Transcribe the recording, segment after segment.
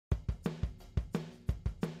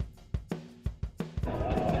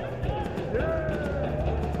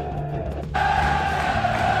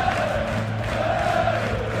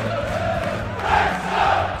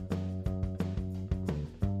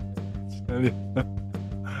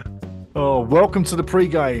Oh, welcome to the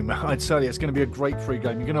pregame. I tell you, it's going to be a great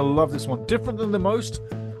pregame. You're going to love this one. Different than the most,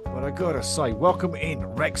 but I got to say, welcome in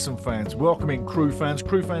Wrexham fans. Welcome in Crewe fans.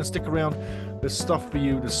 Crewe fans, stick around. There's stuff for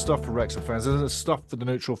you. There's stuff for Wrexham fans. There's stuff for the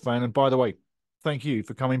neutral fan. And by the way, thank you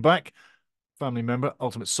for coming back, family member,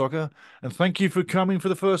 Ultimate Soccer. And thank you for coming for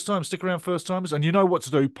the first time. Stick around, first timers. And you know what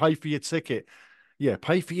to do. Pay for your ticket. Yeah,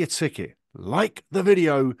 pay for your ticket. Like the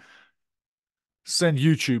video. Send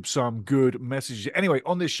YouTube some good messages. Anyway,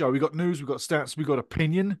 on this show, we got news, we got stats, we got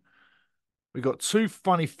opinion. We got two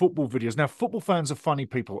funny football videos. Now, football fans are funny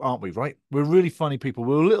people, aren't we, right? We're really funny people.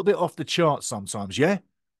 We're a little bit off the charts sometimes, yeah?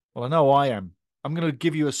 Well, I know I am. I'm going to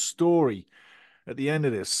give you a story at the end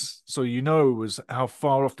of this so you know how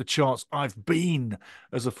far off the charts I've been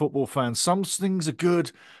as a football fan. Some things are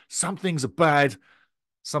good, some things are bad,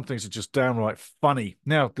 some things are just downright funny.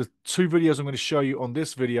 Now, the two videos I'm going to show you on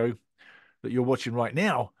this video that you're watching right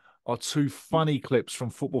now are two funny clips from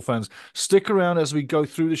football fans. Stick around as we go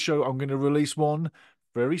through the show. I'm going to release one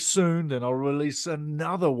very soon, then I'll release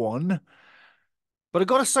another one. But I've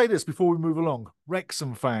got to say this before we move along.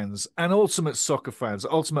 Wrexham fans and Ultimate Soccer fans,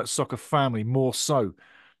 Ultimate Soccer family more so,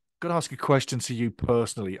 got to ask a question to you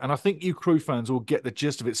personally. And I think you Crewe fans will get the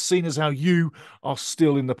gist of it, seeing as how you are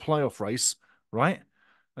still in the playoff race, right?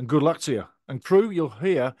 And good luck to you. And Crewe, you'll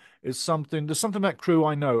hear, there's something about Crewe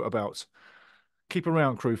I know about. Keep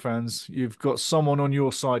around, Crewe fans. You've got someone on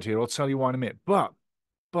your side here. I'll tell you why in a minute. But,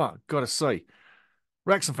 gotta say,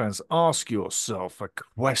 Wrexham fans, ask yourself a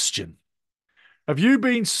question. Have you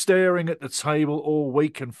been staring at the table all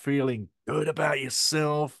week and feeling good about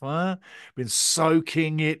yourself, huh? Been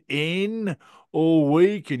soaking it in all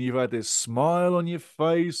week and you've had this smile on your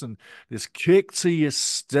face and this kick to your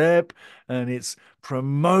step and it's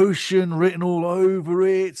promotion written all over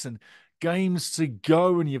it and games to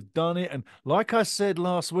go and you've done it. And like I said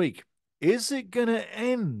last week, is it going to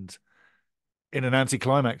end in an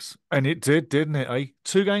anticlimax? And it did, didn't it, eh?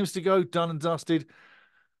 2 games to go, done and dusted.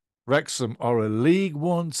 Wrexham are a League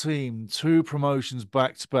One team, 2 promotions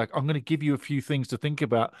back to back. I'm going to give you a few things to think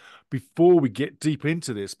about before we get deep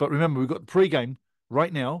into this. But remember, we've got the pre-game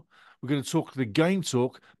right now. We're going to talk the game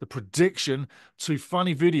talk, the prediction, 2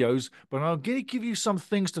 funny videos. But I'm going to give you some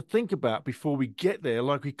things to think about before we get there.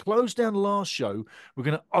 Like we closed down the last show, we're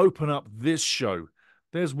going to open up this show.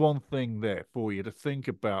 There's one thing there for you to think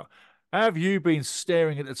about. Have you been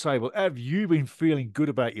staring at the table? Have you been feeling good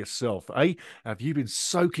about yourself, eh? Have you been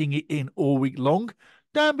soaking it in all week long?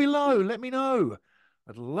 Down below, let me know.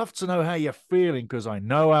 I'd love to know how you're feeling because I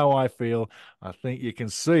know how I feel. I think you can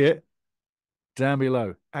see it down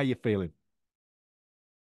below. How you feeling?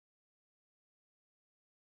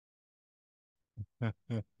 I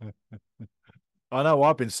know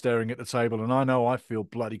I've been staring at the table and I know I feel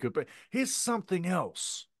bloody good, but here's something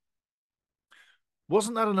else.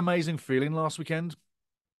 Wasn't that an amazing feeling last weekend?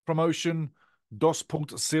 Promotion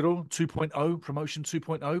 2.0, 2.0, promotion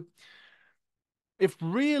 2.0. If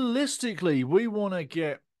realistically we want to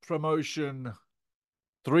get promotion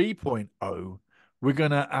 3.0, we're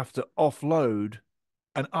going to have to offload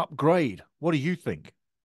and upgrade. What do you think?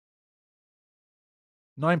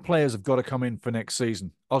 9 players have got to come in for next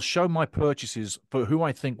season. I'll show my purchases for who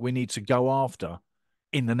I think we need to go after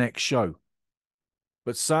in the next show.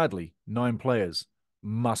 But sadly, 9 players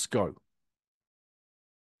must go.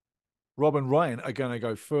 Rob and Ryan are going to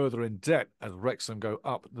go further in debt as Wrexham go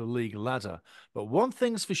up the league ladder. But one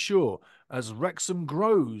thing's for sure, as Wrexham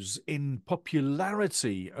grows in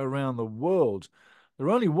popularity around the world, they're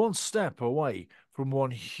only one step away from one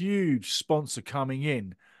huge sponsor coming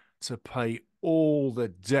in to pay all the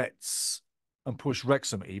debts and push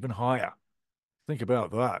Wrexham even higher. Think about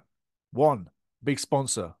that. One big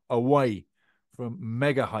sponsor away from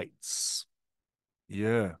mega heights.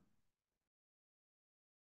 Yeah.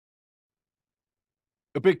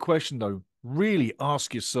 A big question, though, really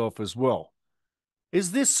ask yourself as well.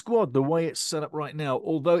 Is this squad, the way it's set up right now,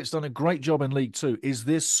 although it's done a great job in League Two, is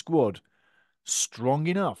this squad strong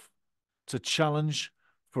enough to challenge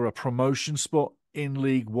for a promotion spot in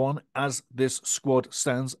League One as this squad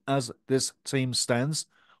stands, as this team stands?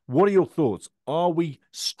 What are your thoughts? Are we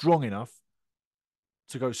strong enough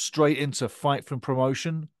to go straight into fight for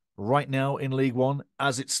promotion right now in League One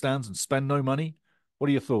as it stands and spend no money? What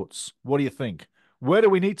are your thoughts? What do you think? Where do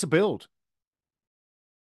we need to build?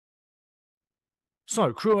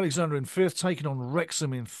 So, CREWE Alexandra in 5th, taking on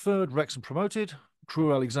Wrexham in 3rd. Wrexham promoted.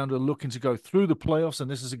 CREWE Alexandra looking to go through the playoffs, and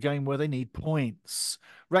this is a game where they need points.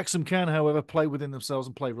 Wrexham can, however, play within themselves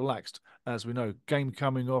and play relaxed. As we know, game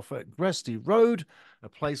coming off at Gresty Road, a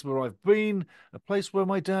place where I've been, a place where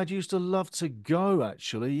my dad used to love to go,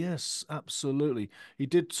 actually. Yes, absolutely. He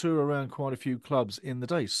did tour around quite a few clubs in the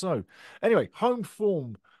day. So, anyway, home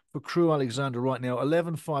form for CREWE Alexandra right now,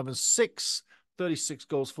 11-5-6, 36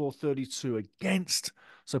 goals for, 32 against.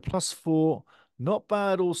 So +4. Not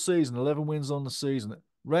bad all season. 11 wins on the season.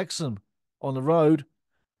 Wrexham on the road.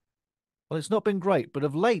 Well, it's not been great, but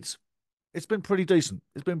of late, it's been pretty decent.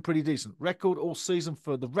 It's been pretty decent. Record all season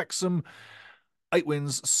for the Wrexham. 8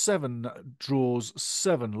 wins, 7 draws,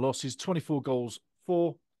 7 losses, 24 goals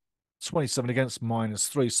for, 27 against,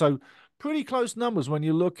 -3. So pretty close numbers when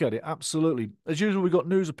you look at it. Absolutely. As usual, we've got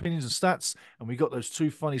news, opinions, and stats, and we got those 2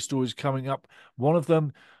 funny stories coming up. One of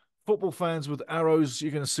them, football fans with arrows,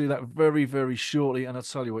 you're going to see that very, very shortly. And I'll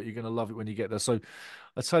tell you what, you're going to love it when you get there. So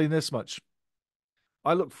I'll tell you this much.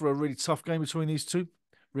 I look for a really tough game between these two.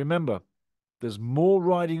 Remember, there's more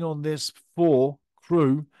riding on this for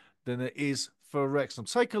CREWE than there is for Wrexham.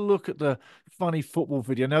 Take a look at the funny football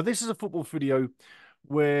video. Now, this is a football video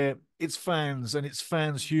where it's fans and it's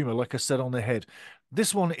fans' humour, like I said, on the head.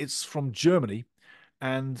 This one, it's from Germany,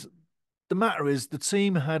 and the matter is, the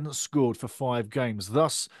team hadn't scored for 5 games.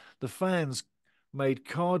 Thus, the fans made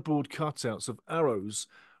cardboard cutouts of arrows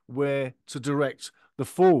where to direct the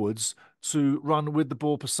forwards to run with the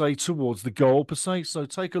ball, per se, towards the goal, per se. So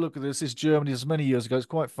take a look at this. This is Germany. This is many years ago. It's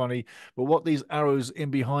quite funny. But what these arrows in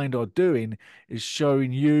behind are doing is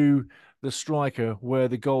showing you, the striker, where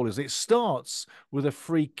the goal is. It starts with a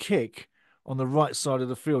free kick on the right side of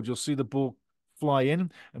the field. You'll see the ball fly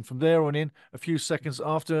in, and from there on in, a few seconds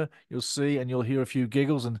after, you'll see and you'll hear a few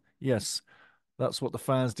giggles. And yes, that's what the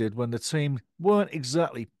fans did when the team weren't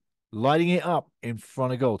exactly lighting it up in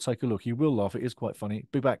front of goal. Take a look. You will laugh. It is quite funny.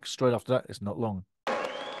 Be back straight after that. It's not long.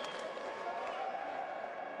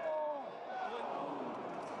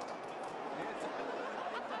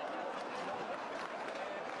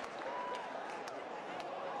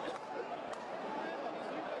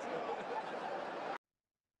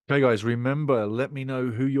 Okay, guys, remember, let me know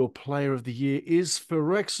who your player of the year is for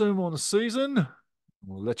Wrexham on the season.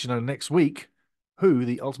 We'll let you know next week who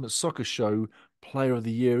the Ultimate Soccer Show player of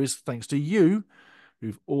the year is, thanks to you,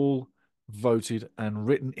 who've all voted and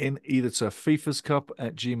written in either to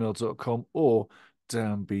fifascup@gmail.com or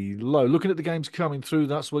down below. Looking at the games coming through,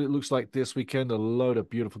 that's what it looks like this weekend. A load of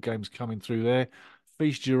beautiful games coming through there.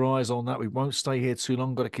 Feast your eyes on that. We won't stay here too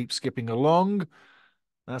long. Got to keep skipping along.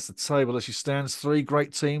 That's the table as she stands. 3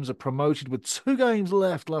 great teams are promoted with 2 games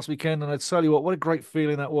left last weekend. And I tell you what a great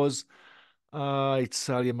feeling that was. I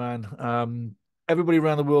tell you, man. Everybody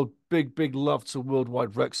around the world, big, big love to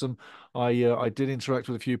Worldwide Wrexham. I did interact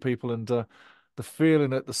with a few people, and the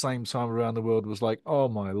feeling at the same time around the world was like, oh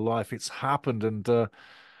my life, it's happened. And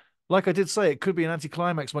like I did say, it could be an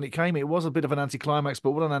anticlimax when it came. It was a bit of an anticlimax,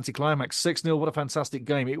 but what an anticlimax. 6-0, what a fantastic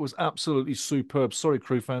game. It was absolutely superb. Sorry,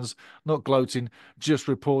 CREWE fans, not gloating, just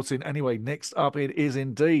reporting. Anyway, next up it is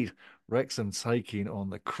indeed Wrexham taking on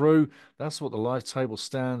the CREWE. That's what the live table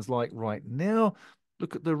stands like right now.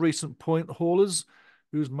 Look at the recent point haulers.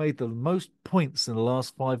 Who's made the most points in the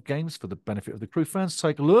last 5 games for the benefit of the CREWE fans?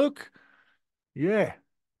 Take a look. Yeah,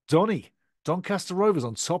 Doncaster Rovers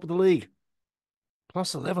on top of the league.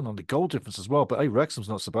 +11 on the goal difference as well. But hey, Wrexham's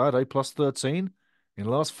not so bad, eh? +13 in the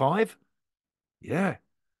last 5. Yeah.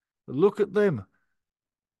 But look at them.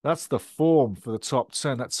 That's the form for the top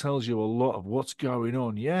 10. That tells you a lot of what's going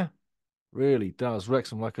on, yeah? Really does.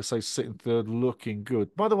 Wrexham, like I say, sitting third, looking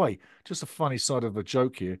good. By the way, just a funny side of the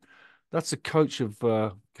joke here. That's the coach of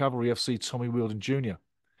Cavalry FC, Tommy Wheeldon Jr.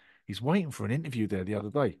 He's waiting for an interview there the other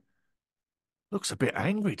day. Looks a bit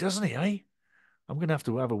angry, doesn't he, eh? I'm going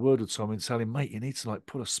to have a word with Tommy and tell him, mate, you need to like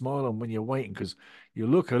put a smile on when you're waiting because you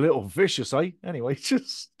look a little vicious, eh? Anyway,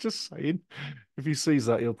 just saying. If he sees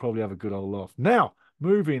that, he'll probably have a good old laugh. Now,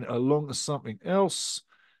 moving along to something else.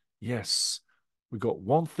 Yes, we've got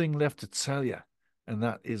one thing left to tell you, and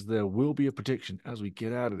that is there will be a prediction as we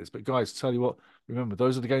get out of this. But guys, tell you what, remember,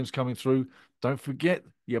 those are the games coming through. Don't forget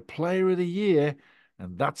your player of the year,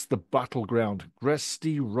 and that's the battleground,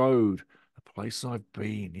 Gresty Road, a place I've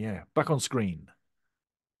been. Yeah, back on screen.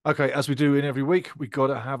 Okay, as we do in every week, we've got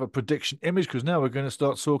to have a prediction image because now we're going to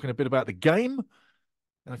start talking a bit about the game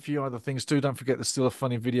and a few other things too. Don't forget there's still a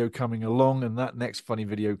funny video coming along, and that next funny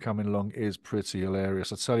video coming along is pretty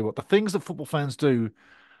hilarious. I tell you what, the things that football fans do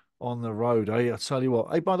on the road, eh? I tell you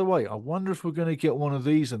what. Hey, by the way, I wonder if we're going to get one of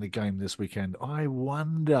these in the game this weekend. I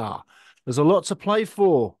wonder. There's a lot to play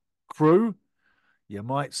for, CREWE. You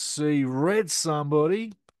might see red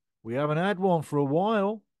somebody. We haven't had one for a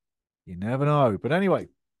while. You never know. But anyway,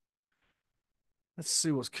 let's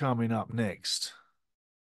see what's coming up next.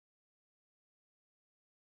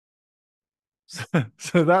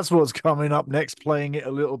 So that's what's coming up next, playing it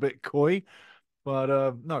a little bit coy. But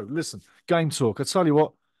no, listen, game talk. I tell you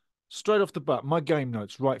what, straight off the bat, my game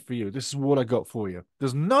notes right for you. This is what I got for you.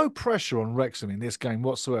 There's no pressure on Wrexham in this game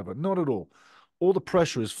whatsoever. Not at all. All the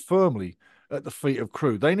pressure is firmly at the feet of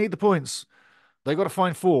Crewe. They need the points. They got to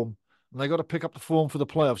find form and they got to pick up the form for the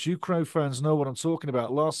playoffs. You Crewe fans know what I'm talking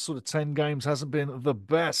about. Last sort of 10 games hasn't been the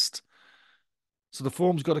best. So the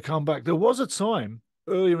form's got to come back. There was a time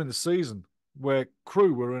earlier in the season where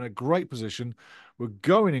Crewe were in a great position, were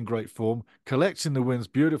going in great form, collecting the wins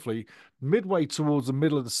beautifully. Midway towards the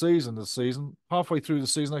middle of the season, halfway through the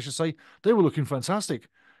season, I should say, they were looking fantastic.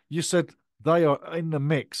 You said they are in the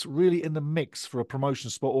mix, really in the mix for a promotion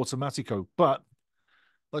spot automatico. But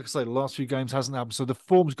like I say, the last few games hasn't happened. So the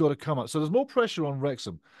form's got to come up. So there's more pressure on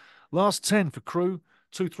Wrexham. Last 10 for Crewe,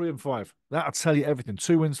 2, 3, and 5. That'll tell you everything.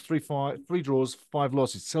 2 wins, 3, 5, 3 draws, 5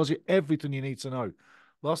 losses. Tells you everything you need to know.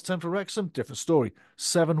 Last 10 for Wrexham, different story.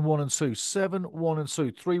 7, 1, and 2. 7, 1, and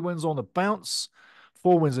 2. 3 wins on the bounce,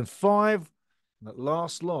 4 wins in 5. And that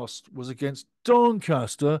last loss was against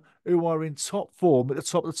Doncaster, who are in top form at the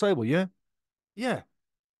top of the table, yeah? Yeah.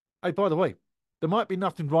 Hey, by the way, there might be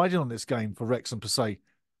nothing riding on this game for Wrexham per se,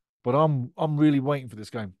 but I'm really waiting for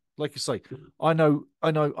this game. Like you say, I know.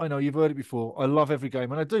 You've heard it before. I love every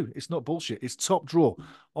game, and I do. It's not bullshit. It's top draw.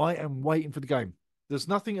 I am waiting for the game. There's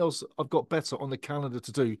nothing else I've got better on the calendar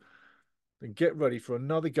to do than get ready for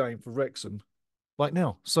another game for Wrexham like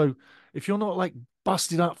now. So if you're not like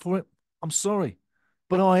busted up for it, I'm sorry,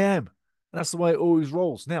 but I am. And that's the way it always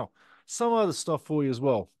rolls. Now, some other stuff for you as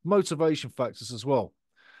well. Motivation factors as well.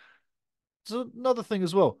 So another thing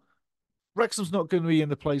as well. Wrexham's not going to be in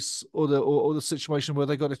the place or the situation where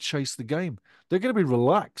they got to chase the game. They're going to be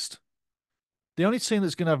relaxed. The only team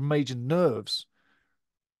that's going to have major nerves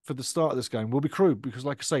for the start of this game will be Crewe, because,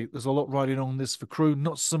 like I say, there's a lot riding on this for Crewe,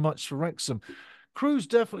 not so much for Wrexham. Crewe's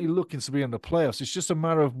definitely looking to be in the playoffs. It's just a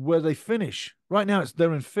matter of where they finish. Right now,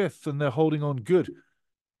 they're in 5th and they're holding on good.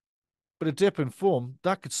 But a dip in form,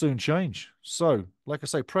 that could soon change. So, like I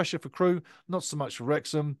say, pressure for Crewe, not so much for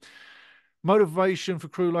Wrexham. Motivation for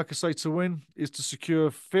Crewe, like I say, to win is to secure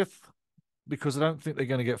 5th, because I don't think they're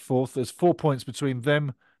going to get 4th. There's 4 points between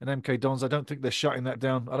them and MK Dons. I don't think they're shutting that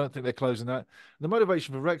down. I don't think they're closing that. The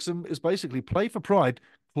motivation for Wrexham is basically play for pride,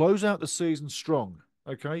 close out the season strong,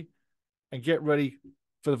 okay, and get ready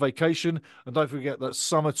for the vacation. And don't forget that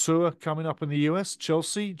summer tour coming up in the US,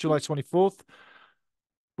 Chelsea, July 24th.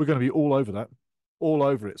 We're going to be all over that, all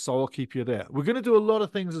over it. So I'll keep you there. We're going to do a lot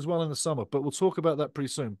of things as well in the summer, but we'll talk about that pretty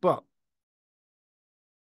soon. But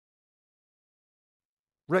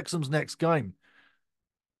Wrexham's next game,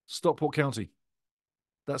 Stockport County.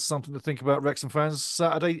 That's something to think about, Wrexham fans.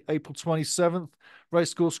 Saturday, April 27th,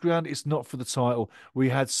 Racecourse Ground. It's not for the title. We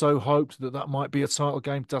had so hoped that that might be a title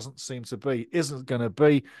game. Doesn't seem to be. Isn't going to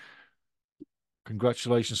be.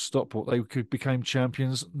 Congratulations, Stockport. They became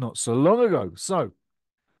champions not so long ago. So,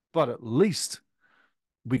 but at least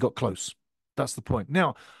we got close. That's the point.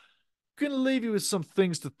 Now, I'm going to leave you with some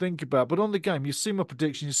things to think about. But on the game, you see my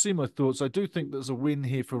prediction, you see my thoughts. I do think there's a win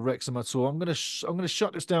here for Wrexham at all. I'm going to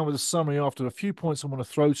shut this down with a summary after a few points I want to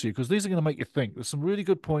throw to you, because these are going to make you think. There's some really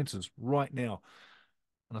good pointers right now,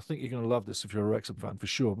 and I think you're going to love this if you're a Wrexham fan for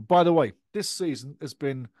sure. But by the way, this season has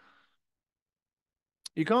been.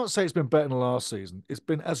 You can't say it's been better than last season. It's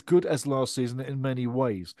been as good as last season in many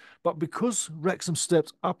ways. But because Wrexham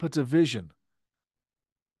stepped up a division,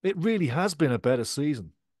 it really has been a better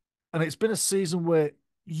season. And it's been a season where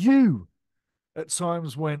you at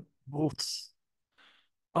times went, well,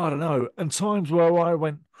 I don't know, and times where I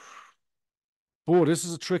went, boy, this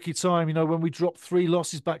is a tricky time. You know, when we dropped 3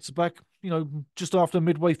 losses back to back, you know, just after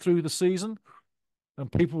midway through the season, and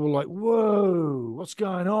people were like, whoa, what's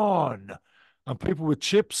going on? And people were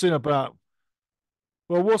chips in about,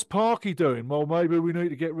 well, what's Parky doing? Well, maybe we need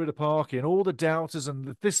to get rid of Parky, and all the doubters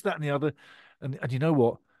and this, that, and the other. And you know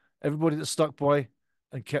what? Everybody that stuck by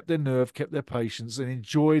and kept their nerve, kept their patience, and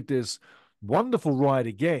enjoyed this wonderful ride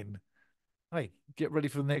again. Hey, get ready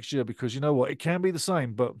for the next year, because you know what? It can be the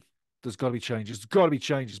same, but there's got to be changes. There's got to be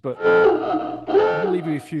changes. But I'm going to leave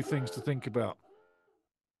you a few things to think about.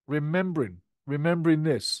 Remembering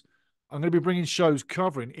this. I'm going to be bringing shows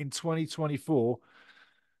covering in 2024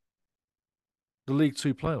 the League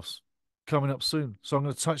Two playoffs coming up soon. So I'm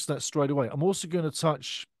going to touch that straight away. I'm also going to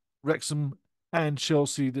touch Wrexham and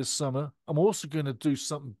Chelsea this summer. I'm also going to do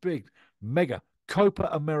something big, mega, Copa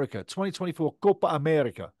America, 2024 Copa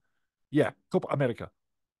America. Yeah, Copa America.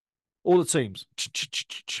 All the teams.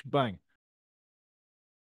 Bang.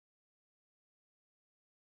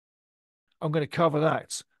 I'm going to cover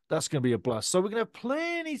that. That's going to be a blast. So we're going to have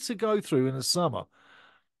plenty to go through in the summer.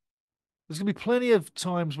 There's going to be plenty of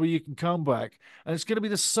times where you can come back, and it's going to be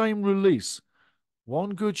the same release.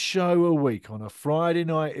 One good show a week on a Friday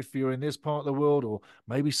night if you're in this part of the world, or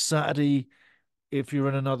maybe Saturday if you're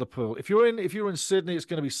in another pool. If you're in Sydney, it's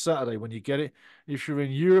going to be Saturday when you get it. If you're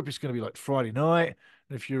in Europe, it's going to be like Friday night.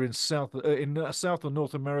 And if you're in South or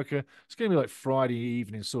North America, it's going to be like Friday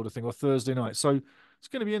evening sort of thing, or Thursday night. So it's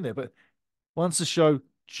going to be in there. But once the show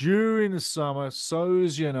during the summer, so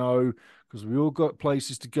as you know, because we all got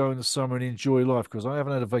places to go in the summer and enjoy life, because I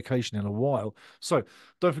haven't had a vacation in a while. So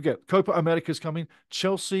don't forget, Copa America's coming.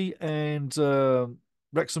 Chelsea and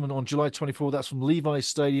Wrexham on July 24th. That's from Levi's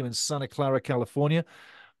Stadium in Santa Clara, California.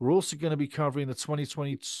 We're also going to be covering the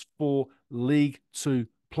 2024 League Two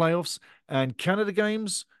playoffs and Canada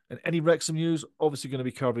games, and any Wrexham news, obviously going to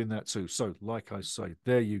be covering that too. So, like I say,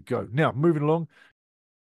 there you go. Now, moving along.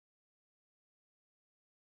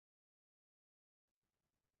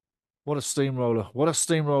 What a steamroller. What a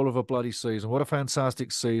steamroller of a bloody season. What a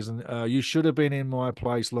fantastic season. You should have been in my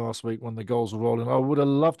place last week when the goals were rolling. I would have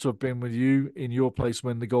loved to have been with you in your place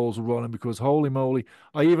when the goals were rolling, because holy moly,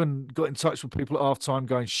 I even got in touch with people at half time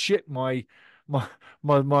going, shit, my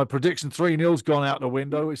prediction 3-0's gone out the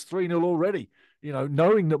window. It's 3-0 already,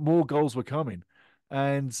 knowing that more goals were coming.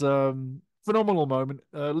 And phenomenal moment.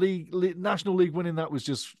 National League winning that was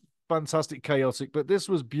just fantastic, chaotic, but this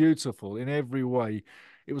was beautiful in every way.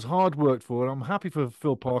 It was hard worked for, and I'm happy for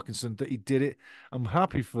Phil Parkinson that he did it. I'm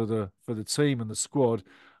happy for the team and the squad,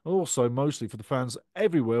 also mostly for the fans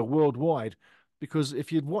everywhere, worldwide, because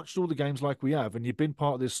if you'd watched all the games like we have, and you've been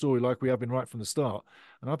part of this story like we have been right from the start,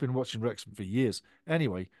 and I've been watching Wrexham for years.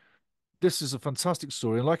 Anyway, this is a fantastic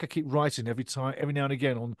story. And like I keep writing every now and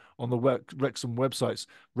again on the Wrexham websites,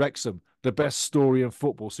 Wrexham, the best story in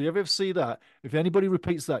football. So you ever see that? If anybody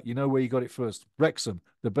repeats that, you know where you got it first. Wrexham,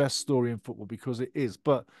 the best story in football, because it is.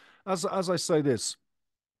 But as I say this,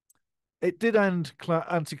 it did end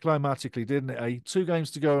anticlimactically, didn't it? 2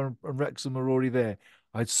 games to go and Wrexham are already there.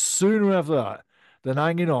 I'd sooner have that than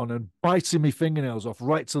hanging on and biting my fingernails off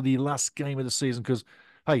right till the last game of the season, because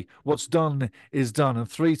hey, what's done is done, and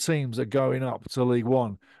 3 teams are going up to League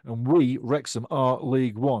One, and we, Wrexham, are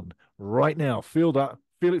League One right now. Feel that,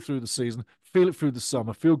 feel it through the season, feel it through the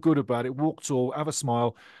summer, feel good about it, walk tall, have a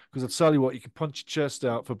smile, because I tell you what, you can punch your chest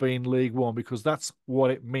out for being League One, because that's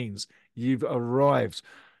what it means. You've arrived.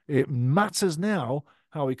 It matters now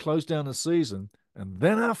how we close down the season, and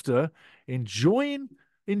then after, enjoying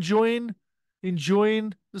the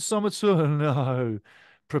summer tour. No.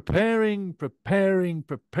 Preparing for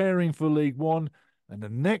League One. And the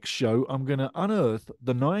next show, I'm going to unearth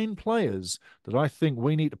the 9 players that I think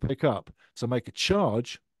we need to pick up to make a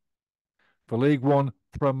charge for League One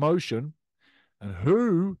promotion, and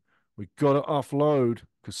who we got to offload,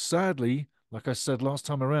 because sadly, like I said last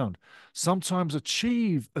time around, sometimes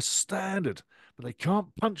achieve a standard, but they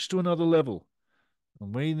can't punch to another level.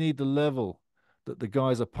 And we need the level that the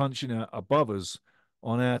guys are punching out above us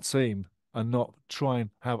on our team, and not try and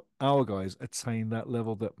have our guys attain that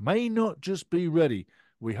level that may not just be ready.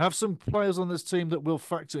 We have some players on this team that will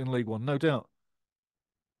factor in League One, no doubt.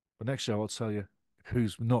 But next show, I'll tell you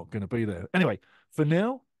who's not going to be there. Anyway, for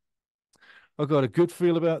now, I've got a good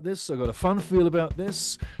feel about this. I've got a fun feel about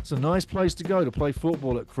this. It's a nice place to go to play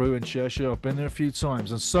football at CREWE in Cheshire. I've been there a few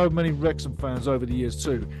times, and so many Wrexham fans over the years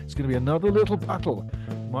too. It's going to be another little battle.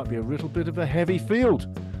 Might be a little bit of a heavy field.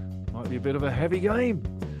 Might be a bit of a heavy game.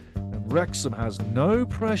 Wrexham has no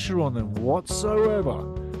pressure on them whatsoever,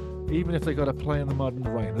 even if they got to play in the mud and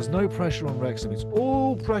rain. There's no pressure on Wrexham. It's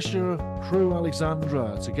all pressure CREWE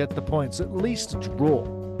Alexandra to get the points, at least a draw.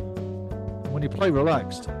 And when you play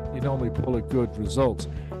relaxed, you normally pull a good result.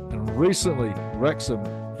 And recently, Wrexham,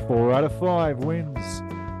 4 out of 5 wins,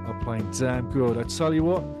 are playing damn good. I tell you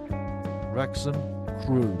what, Wrexham,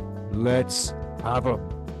 CREWE, let's have them.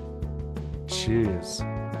 Cheers.